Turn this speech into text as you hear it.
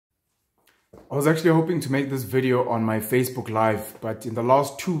I was actually hoping to make this video on my Facebook Live, but in the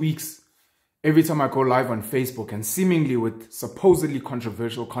last 2 weeks, every time I go live on Facebook and seemingly with supposedly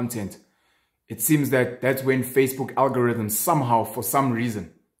controversial content, it seems that that's when Facebook algorithms somehow, for some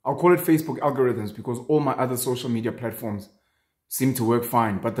reason, I'll call it Facebook algorithms because all my other social media platforms seem to work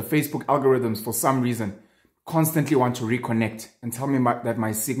fine, but the Facebook algorithms, for some reason, constantly want to reconnect and tell me that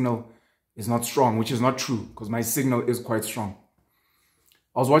my signal is not strong, which is not true because my signal is quite strong.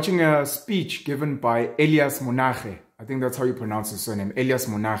 I was watching a speech given by Elias Monache. I think that's how you pronounce his surname, Elias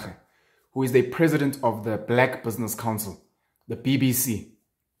Monache, who is the president of the Black Business Council, the BBC.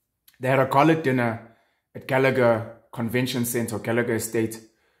 They had a gala dinner at Gallagher Convention Center, Gallagher Estate,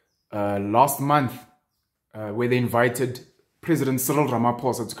 last month, where they invited President Cyril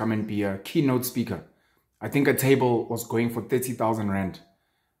Ramaphosa to come and be a keynote speaker. I think a table was going for 30,000 Rand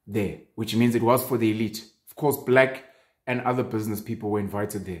there, which means it was for the elite. Of course, black and other business people were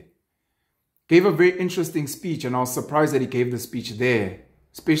invited there. Gave a very interesting speech, and I was surprised that he gave the speech there,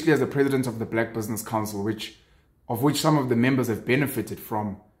 especially as the president of the Black Business Council, of which some of the members have benefited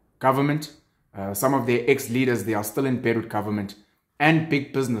from government. Some of their ex-leaders, they are still in bed with government and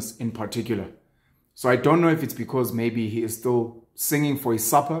big business in particular. So I don't know if it's because maybe he is still singing for his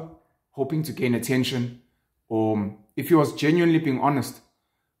supper, hoping to gain attention, or if he was genuinely being honest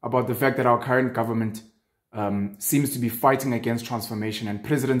about the fact that our current government seems to be fighting against transformation, and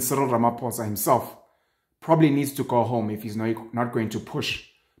President Cyril Ramaphosa himself probably needs to go home if he's not going to push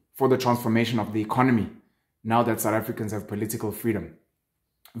for the transformation of the economy now that South Africans have political freedom.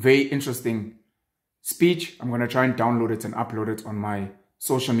 Very interesting speech. I'm going to try and download it and upload it on my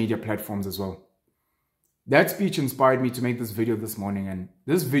social media platforms as well. That speech inspired me to make this video this morning, and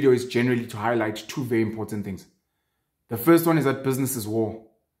this video is generally to highlight two very important things. The first one is that business is war.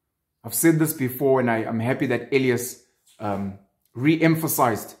 I've said this before, and I'm happy that Elias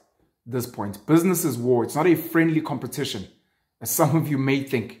re-emphasized this point. Business is war. It's not a friendly competition, as some of you may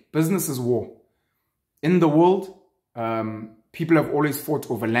think. Business is war. In the world, people have always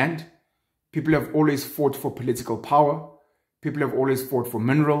fought over land. People have always fought for political power. People have always fought for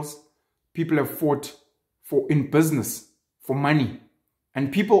minerals. People have fought in business, for money.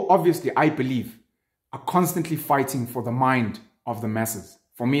 And people, obviously, I believe, are constantly fighting for the mind of the masses.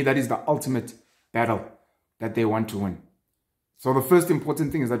 For me, that is the ultimate battle that they want to win. So the first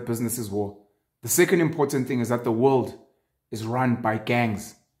important thing is that business is war. The second important thing is that the world is run by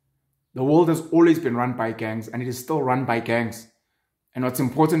gangs. The world has always been run by gangs, and it is still run by gangs. And what's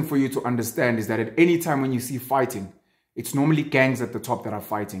important for you to understand is that at any time when you see fighting, it's normally gangs at the top that are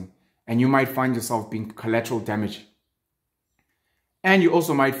fighting, and you might find yourself being collateral damage. And you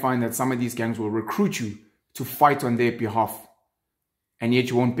also might find that some of these gangs will recruit you to fight on their behalf, and yet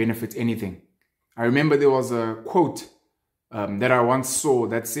you won't benefit anything. I remember there was a quote that I once saw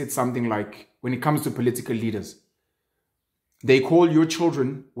that said something like, when it comes to political leaders, they call your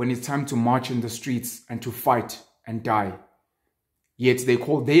children when it's time to march in the streets and to fight and die. Yet they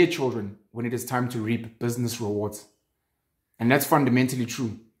call their children when it is time to reap business rewards. And that's fundamentally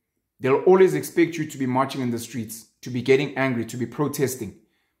true. They'll always expect you to be marching in the streets, to be getting angry, to be protesting.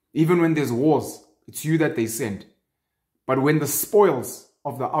 Even when there's wars, it's you that they send. But when the spoils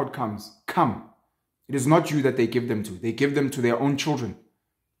of the outcomes come, it is not you that they give them to. They give them to their own children,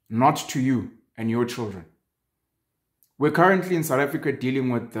 not to you and your children. We're currently in South Africa dealing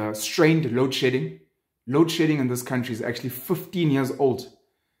with strained load shedding. Load shedding in this country is actually 15 years old.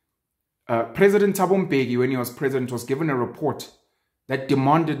 President Thabo Mbeki, when he was president, was given a report that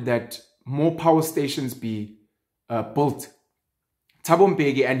demanded that more power stations be built. Thabo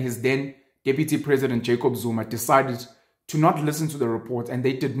Mbeki and his then Deputy President Jacob Zuma decided to not listen to the report, and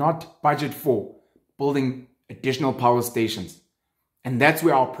they did not budget for building additional power stations. And that's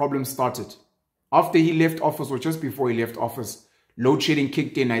where our problem started. After he left office, or just before he left office, load shedding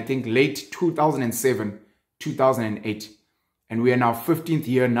kicked in, I think, late 2007, 2008. And we are now 15th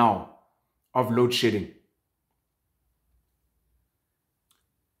year now of load shedding.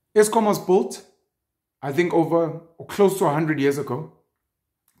 Eskom was built, I think, over or close to 100 years ago.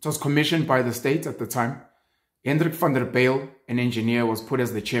 It was commissioned by the state at the time. Hendrik van der Bijl, an engineer, was put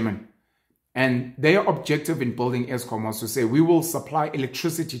as the chairman. And their objective in building Eskom was to say, we will supply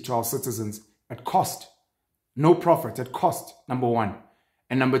electricity to our citizens at cost. No profit, at cost, number one.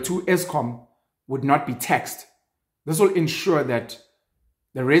 And number two, Eskom would not be taxed. This will ensure that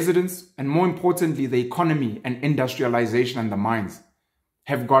the residents, and more importantly, the economy and industrialization and the mines,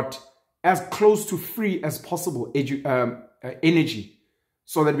 have got as close to free as possible energy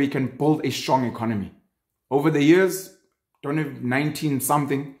so that we can build a strong economy. Over the years, don't know,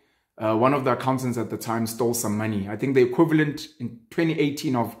 19-something, one of the accountants at the time stole some money. I think the equivalent in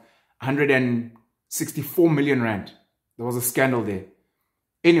 2018 of 164 million rand. There was a scandal there.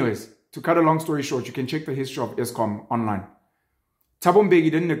 Anyways, to cut a long story short, you can check the history of Eskom online. Thabo Mbeki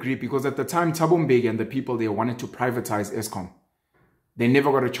didn't agree because at the time, Thabo Mbeki and the people there wanted to privatize Eskom. They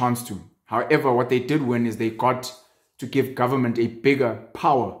never got a chance to. However, what they did win is they got to give government a bigger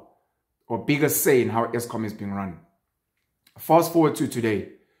power or bigger say in how Eskom is being run. Fast forward to today.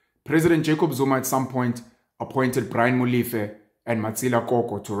 President Jacob Zuma at some point appointed Brian Molefe and Matsila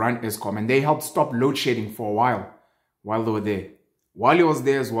Koko to run Eskom, and they helped stop load shedding for a while they were there. While he was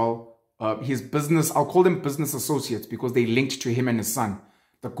there as well, his business, I'll call them business associates because they linked to him and his son,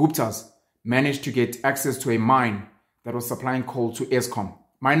 the Guptas, managed to get access to a mine that was supplying coal to Eskom.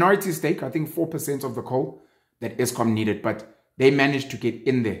 Minority stake, I think 4% of the coal that Eskom needed, but they managed to get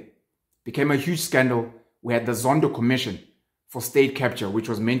in there. Became a huge scandal. We had the Zondo Commission for state capture, which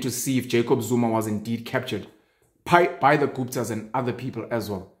was meant to see if Jacob Zuma was indeed captured by the Guptas and other people as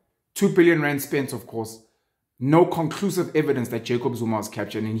well. 2 billion rand spent, of course. No conclusive evidence that Jacob Zuma was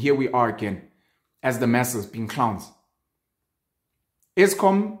captured. And here we are again, as the masses being clowns.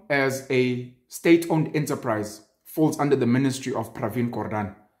 Eskom, as a state-owned enterprise, falls under the ministry of Pravin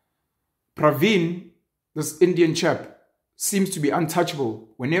Gordhan. Pravin, this Indian chap, seems to be untouchable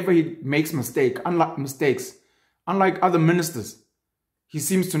whenever he makes mistakes. Unlike other ministers, he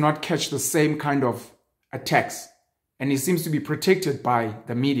seems to not catch the same kind of attacks. And he seems to be protected by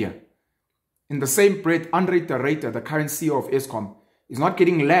the media. In the same breath, Andre de Ruyter, the current CEO of Eskom, is not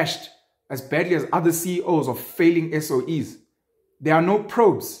getting lashed as badly as other CEOs of failing SOEs. There are no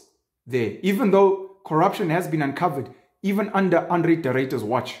probes there, even though corruption has been uncovered, even under Andre de Ruyter's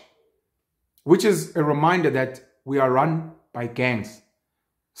watch. Which is a reminder that we are run by gangs.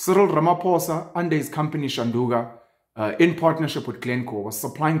 Cyril Ramaphosa, under his company Shanduga, in partnership with Glencore, was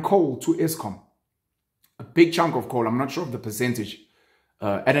supplying coal to Eskom. A big chunk of coal, I'm not sure of the percentage,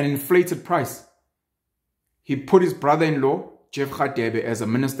 at an inflated price. He put his brother-in-law, Jeff Radebe, as a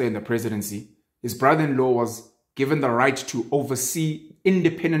minister in the presidency. His brother-in-law was given the right to oversee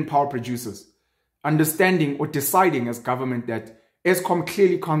independent power producers, understanding or deciding as government that Eskom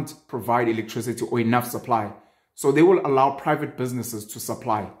clearly can't provide electricity or enough supply. So they will allow private businesses to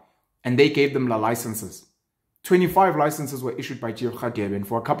supply. And they gave them the licenses. 25 licenses were issued by Jeff Radebe, and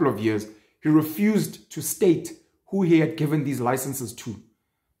for a couple of years, he refused to state who he had given these licenses to.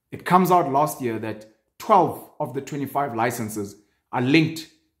 It comes out last year that 12 of the 25 licenses are linked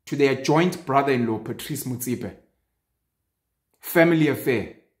to their joint brother-in-law, Patrice Motsepe. Family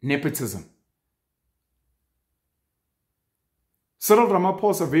affair, nepotism. Cyril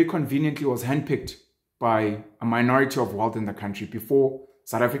Ramaphosa very conveniently was handpicked by a minority of wealth in the country before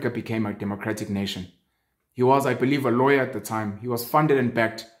South Africa became a democratic nation. He was, I believe, a lawyer at the time. He was funded and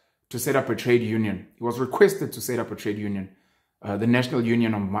backed to set up a trade union. He was requested to set up a trade union, the National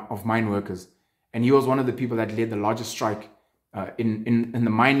Union of Mine Workers. And he was one of the people that led the largest strike in the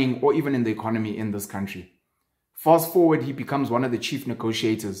mining or even in the economy in this country. Fast forward, he becomes one of the chief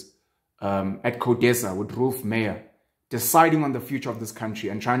negotiators at CODESA with Rolf Meyer, deciding on the future of this country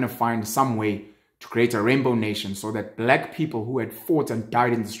and trying to find some way to create a rainbow nation so that black people who had fought and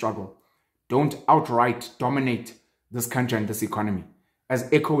died in the struggle don't outright dominate this country and this economy. As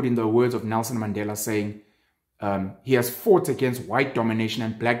echoed in the words of Nelson Mandela saying, he has fought against white domination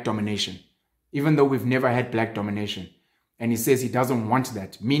and black domination, even though we've never had black domination. And he says he doesn't want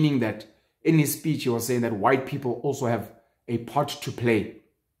that, meaning that in his speech, he was saying that white people also have a part to play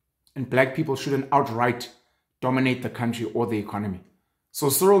and black people shouldn't outright dominate the country or the economy. So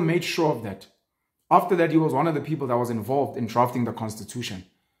Cyril made sure of that. After that, he was one of the people that was involved in drafting the Constitution,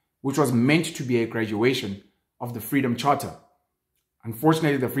 which was meant to be a graduation of the Freedom Charter.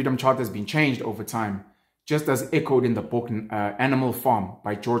 Unfortunately, the Freedom Charter has been changed over time, just as echoed in the book Animal Farm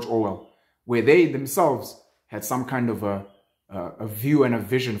by George Orwell, where they themselves had some kind of a view and a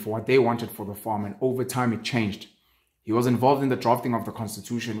vision for what they wanted for the farm, and over time it changed. He was involved in the drafting of the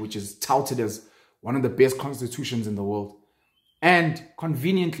Constitution, which is touted as one of the best constitutions in the world. And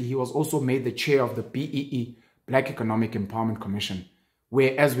conveniently, he was also made the chair of the BEE, Black Economic Empowerment Commission,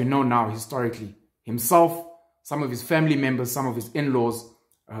 where, as we know now, historically, himself, some of his family members, some of his in-laws,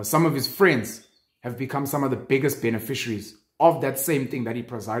 some of his friends have become some of the biggest beneficiaries of that same thing that he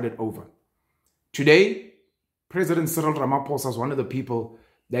presided over. Today, President Cyril Ramaphosa is one of the people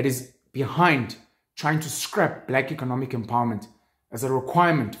that is behind trying to scrap black economic empowerment as a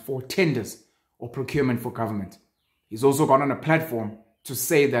requirement for tenders or procurement for government. He's also gone on a platform to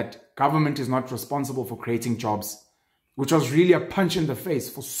say that government is not responsible for creating jobs, which was really a punch in the face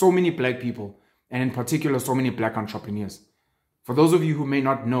for so many black people, and in particular, so many black entrepreneurs. For those of you who may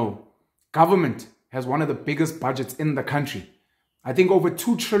not know, government has one of the biggest budgets in the country. I think over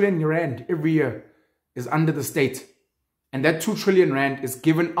 2 trillion rand every year is under the state. And that 2 trillion rand is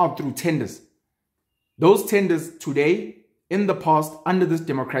given out through tenders. Those tenders today, in the past, under this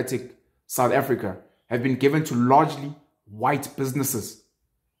democratic South Africa, have been given to largely white businesses.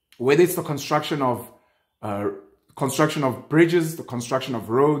 Whether it's the construction of bridges, the construction of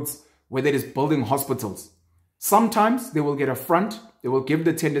roads, whether it is building hospitals. Sometimes they will get a front, they will give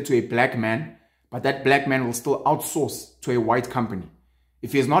the tender to a black man, but that black man will still outsource to a white company.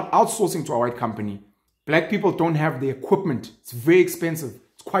 If he is not outsourcing to a white company, black people don't have the equipment. It's very expensive.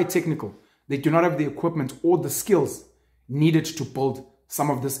 It's quite technical. They do not have the equipment or the skills needed to build some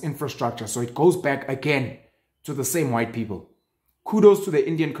of this infrastructure. So it goes back again to the same white people. Kudos to the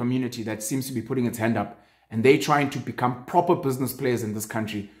Indian community that seems to be putting its hand up, and they're trying to become proper business players in this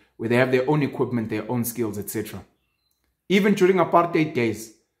country where they have their own equipment, their own skills, etc. Even during apartheid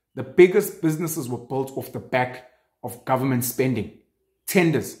days, the biggest businesses were built off the back of government spending,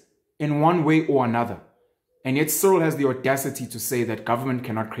 tenders, in one way or another. And yet Cyril has the audacity to say that government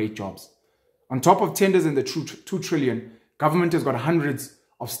cannot create jobs. On top of tenders in the 2 trillion, government has got hundreds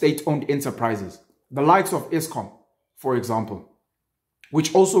of state-owned enterprises, the likes of Eskom, for example,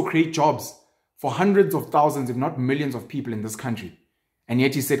 which also create jobs for hundreds of thousands, if not millions of people in this country. And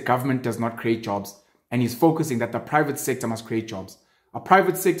yet he said government does not create jobs, and he's focusing that the private sector must create jobs. A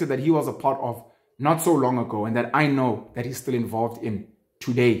private sector that he was a part of not so long ago and that I know that he's still involved in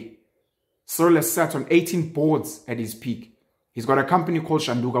today. Cyril has sat on 18 boards at his peak. He's got a company called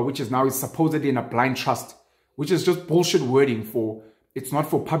Shanduka, which is now supposedly in a blind trust, which is just bullshit wording for, it's not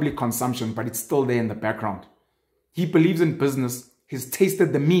for public consumption, but it's still there in the background. He believes in business. He's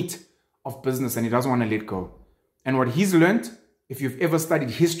tasted the meat of business and he doesn't want to let go. And what he's learned, if you've ever studied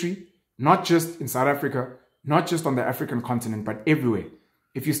history, not just in South Africa, not just on the African continent, but everywhere.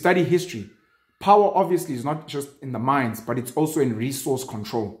 If you study history, power obviously is not just in the minds, but it's also in resource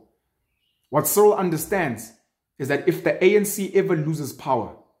control. What Cyril understands is that if the ANC ever loses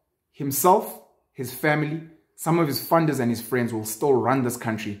power, himself, his family, some of his funders and his friends will still run this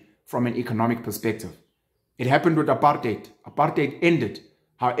country from an economic perspective. It happened with apartheid. Apartheid ended.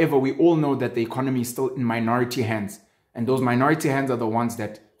 However, we all know that the economy is still in minority hands. And those minority hands are the ones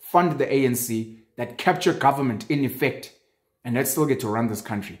that fund the ANC, that capture government in effect, and that still get to run this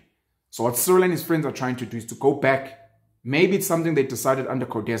country. So what Cyril and his friends are trying to do is to go back. Maybe it's something they decided under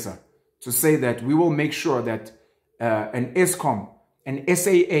CODESA, to say that we will make sure that an Eskom, an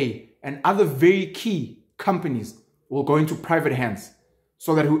SAA, and other very key companies will go into private hands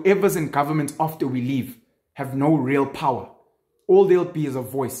so that whoever's in government after we leave have no real power. All they'll be is a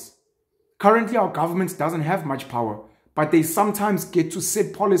voice. Currently, our government doesn't have much power, but they sometimes get to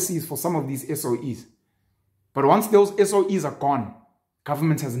set policies for some of these SOEs. But once those SOEs are gone,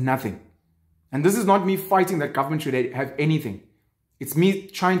 government has nothing. And this is not me fighting that government should have anything. It's me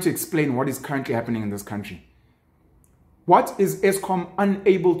trying to explain what is currently happening in this country. What is Eskom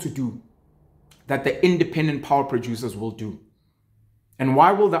unable to do that the independent power producers will do? And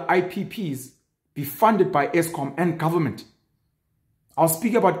why will the IPPs be funded by Eskom and government? I'll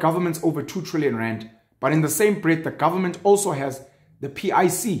speak about governments over 2 trillion rand, but in the same breath, the government also has the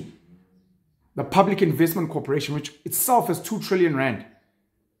PIC, the Public Investment Corporation, which itself has 2 trillion rand,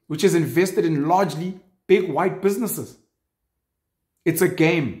 which is invested in largely big white businesses. It's a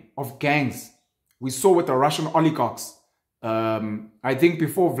game of gangs. We saw with the Russian oligarchs. I think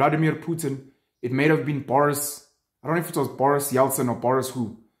before Vladimir Putin, it may have been Boris, I don't know if it was Boris Yeltsin or Boris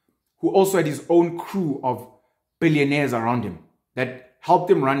who also had his own crew of billionaires around him that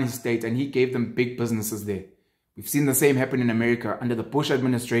helped him run his state, and he gave them big businesses there. We've seen the same happen in America under the Bush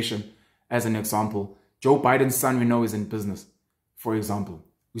administration, as an example. Joe Biden's son, we know, is in business, for example.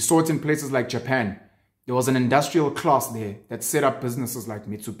 We saw it in places like Japan. There was an industrial class there that set up businesses like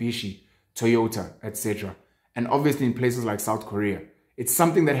Mitsubishi, Toyota, etc. And obviously in places like South Korea. It's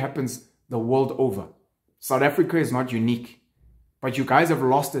something that happens the world over. South Africa is not unique, but you guys have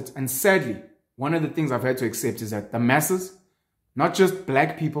lost it. And sadly, one of the things I've had to accept is that the masses, not just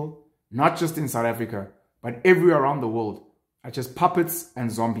black people, not just in South Africa, but everywhere around the world, are just puppets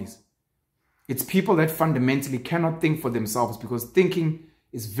and zombies. It's people that fundamentally cannot think for themselves because thinking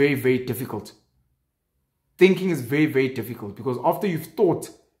is very, very difficult. Thinking is very, very difficult because after you've thought,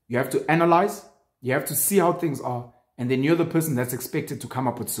 you have to analyze, you have to see how things are, and then you're the person that's expected to come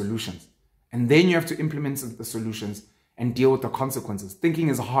up with solutions. And then you have to implement the solutions and deal with the consequences. Thinking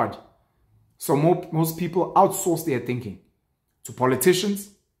is hard. So most people outsource their thinking to politicians,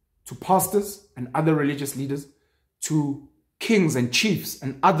 to pastors and other religious leaders, to kings and chiefs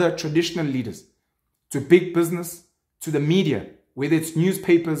and other traditional leaders, to big business, to the media, whether it's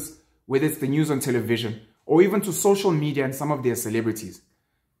newspapers, whether it's the news on television, or even to social media and some of their celebrities.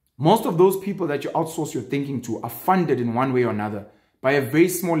 Most of those people that you outsource your thinking to are funded in one way or another by a very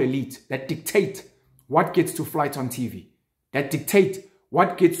small elite that dictate what gets to flight on TV, that dictate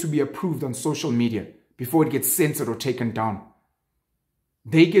what gets to be approved on social media before it gets censored or taken down.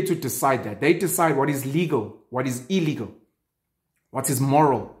 They get to decide that. They decide what is legal, what is illegal, what is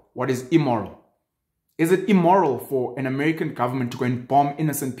moral, what is immoral. Is it immoral for an American government to go and bomb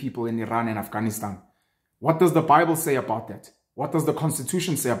innocent people in Iran and Afghanistan? What does the Bible say about that? What does the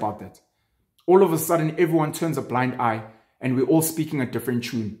Constitution say about that? All of a sudden, everyone turns a blind eye and we're all speaking a different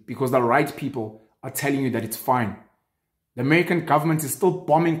tune because the right people are telling you that it's fine. The American government is still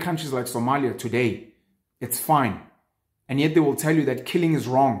bombing countries like Somalia today. It's fine. And yet they will tell you that killing is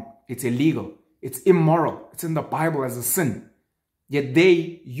wrong. It's illegal. It's immoral. It's in the Bible as a sin. Yet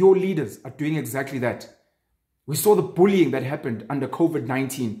they, your leaders, are doing exactly that. We saw the bullying that happened under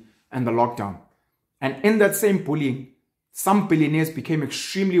COVID-19 and the lockdown. And in that same bullying, some billionaires became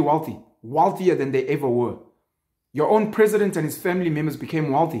extremely wealthy, wealthier than they ever were. Your own president and his family members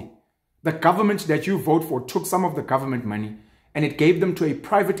became wealthy. The government that you vote for took some of the government money and it gave them to a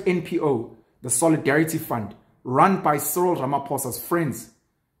private NPO, the Solidarity Fund, run by Cyril Ramaphosa's friends.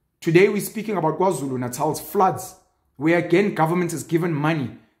 Today we're speaking about KwaZulu-Natal's floods, where again government is given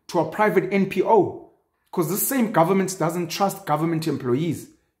money to a private NPO because this same government doesn't trust government employees,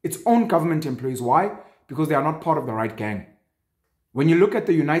 its own government employees. Why? Because they are not part of the right gang. When you look at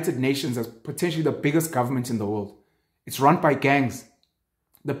the United Nations as potentially the biggest government in the world, it's run by gangs.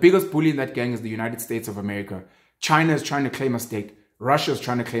 The biggest bully in that gang is the United States of America. China is trying to claim a stake. Russia is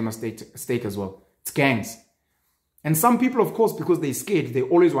trying to claim a stake as well. It's gangs. And some people, of course, because they're scared, they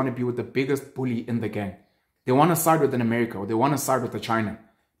always want to be with the biggest bully in the gang. They want to side with an America or they want to side with a China.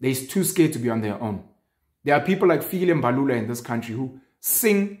 They're too scared to be on their own. There are people like Fikile Mbalula in this country who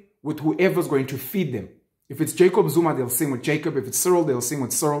sing with whoever's going to feed them. If it's Jacob Zuma, they'll sing with Jacob. If it's Cyril, they'll sing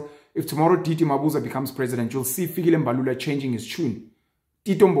with Cyril. If tomorrow Tito Mabuza becomes president, you'll see Fikile Mbalula changing his tune.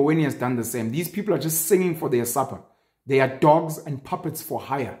 Tito Mboweni has done the same. These people are just singing for their supper. They are dogs and puppets for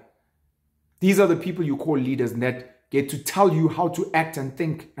hire. These are the people you call leaders that get to tell you how to act and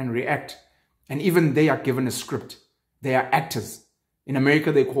think and react. And even they are given a script. They are actors. In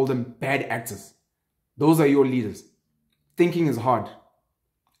America, they call them bad actors. Those are your leaders. Thinking is hard.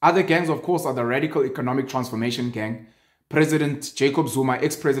 Other gangs, of course, are the Radical Economic Transformation Gang, President Jacob Zuma,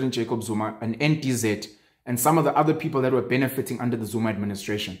 ex-President Jacob Zuma, and NDZ, and some of the other people that were benefiting under the Zuma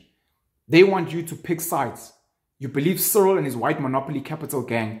administration. They want you to pick sides. You believe Cyril and his white monopoly capital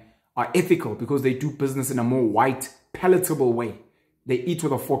gang are ethical because they do business in a more white, palatable way. They eat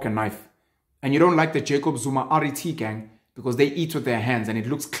with a fork and knife. And you don't like the Jacob Zuma RET gang because they eat with their hands and it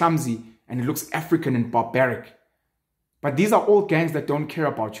looks clumsy and it looks African and barbaric. But these are all gangs that don't care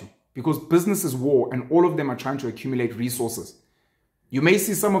about you because business is war and all of them are trying to accumulate resources. You may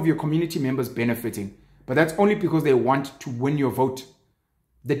see some of your community members benefiting, but that's only because they want to win your vote.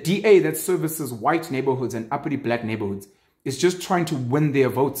 The DA that services white neighborhoods and uppity black neighborhoods is just trying to win their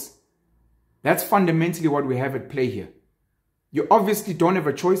votes. That's fundamentally what we have at play here. You obviously don't have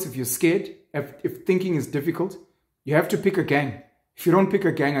a choice if you're scared, if thinking is difficult. You have to pick a gang. If you don't pick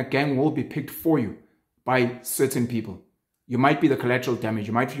a gang will be picked for you by certain people. You might be the collateral damage.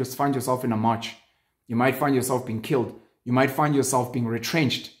 You might just find yourself in a march. You might find yourself being killed. You might find yourself being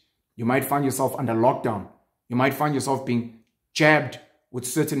retrenched. You might find yourself under lockdown. You might find yourself being jabbed with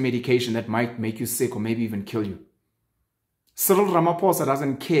certain medication that might make you sick or maybe even kill you. Cyril Ramaphosa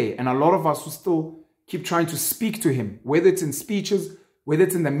doesn't care, and a lot of us who still keep trying to speak to him, whether it's in speeches, whether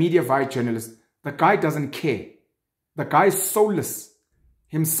it's in the media via journalists, the guy doesn't care. The guy is soulless.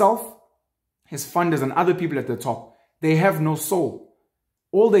 Himself, his funders, and other people at the top, they have no soul.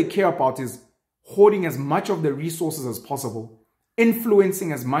 All they care about is hoarding as much of the resources as possible,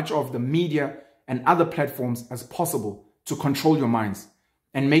 influencing as much of the media and other platforms as possible to control your minds,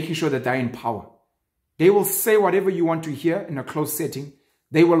 and making sure that they're in power. They will say whatever you want to hear in a closed setting.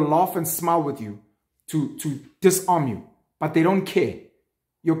 They will laugh and smile with you to disarm you, but they don't care.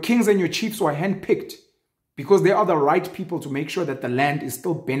 Your kings and your chiefs were handpicked because they are the right people to make sure that the land is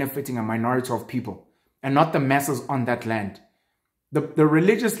still benefiting a minority of people and not the masses on that land. The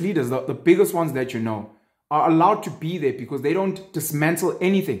religious leaders, the biggest ones that you know, are allowed to be there because they don't dismantle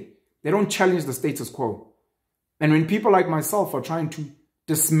anything. They don't challenge the status quo. And when people like myself are trying to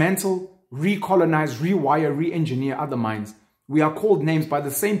dismantle, recolonize, rewire, re-engineer other minds, we are called names by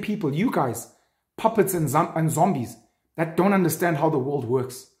the same people, you guys, puppets and zombies that don't understand how the world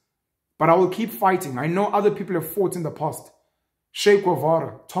works. But I will keep fighting. I know other people have fought in the past. Che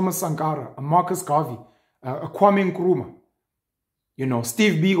Guevara, Thomas Sankara, Marcus Garvey, Kwame Nkrumah,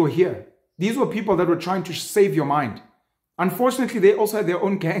 Steve Biko here. These were people that were trying to save your mind. Unfortunately, they also had their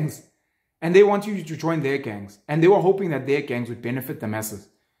own gangs. And they want you to join their gangs. And they were hoping that their gangs would benefit the masses.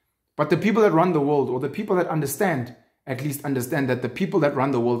 But the people that run the world, or the people that understand, at least understand that the people that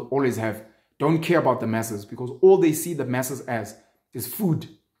run the world always don't care about the masses, because all they see the masses as is food.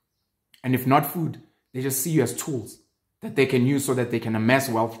 And if not food, they just see you as tools that they can use so that they can amass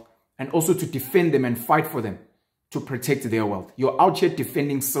wealth, and also to defend them and fight for them to protect their wealth. You're out here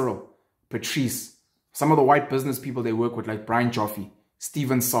defending Cyril, Patrice, some of the white business people they work with, like Brian Joffe,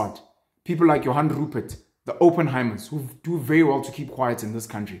 Stephen Sard, people like Johann Rupert, the Oppenheimers, who do very well to keep quiet in this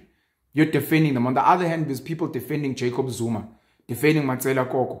country. You're defending them. On the other hand, there's people defending Jacob Zuma, defending Matsela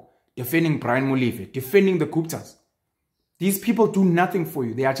Koko, defending Brian Molive, defending the Guptas. These people do nothing for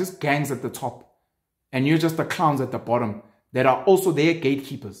you. They are just gangs at the top. And you're just the clowns at the bottom that are also their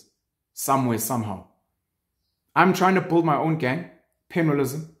gatekeepers, somewhere, somehow. I'm trying to build my own gang,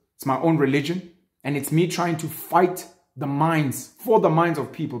 Penalism. It's my own religion. And it's me trying to fight the minds, for the minds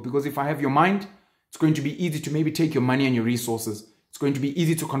of people. Because if I have your mind, it's going to be easy to maybe take your money and your resources. It's going to be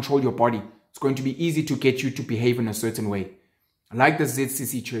easy to control your body. It's going to be easy to get you to behave in a certain way. Like the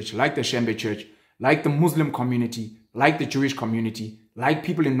ZCC Church, like the Shembe Church, like the Muslim community, like the Jewish community, like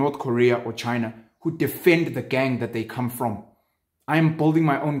people in North Korea or China who defend the gang that they come from. I am building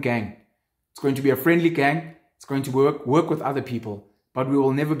my own gang. It's going to be a friendly gang. It's going to work with other people. But we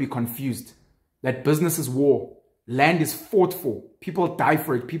will never be confused that business is war. Land is fought for. People die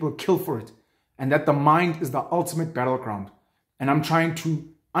for it. People kill for it. And that the mind is the ultimate battleground. And I'm trying to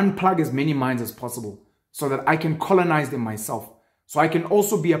unplug as many minds as possible so that I can colonize them myself. So I can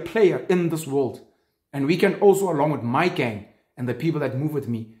also be a player in this world. And we can also, along with my gang and the people that move with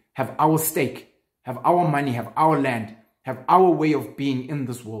me, have our stake, have our money, have our land, have our way of being in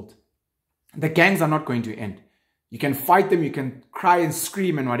this world. The gangs are not going to end. You can fight them, you can cry and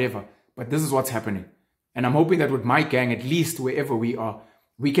scream and whatever, but this is what's happening. And I'm hoping that with my gang, at least wherever we are,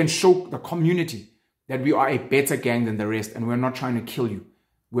 we can show the community that we are a better gang than the rest, and we're not trying to kill you.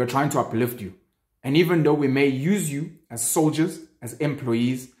 We're trying to uplift you. And even though we may use you as soldiers, as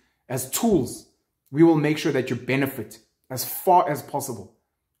employees, as tools, we will make sure that you benefit as far as possible.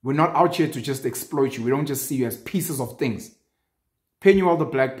 We're not out here to just exploit you. We don't just see you as pieces of things. Penuel the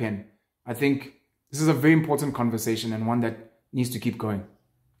Black Pen. I think this is a very important conversation and one that needs to keep going.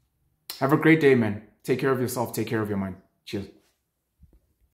 Have a great day, man. Take care of yourself. Take care of your mind. Cheers.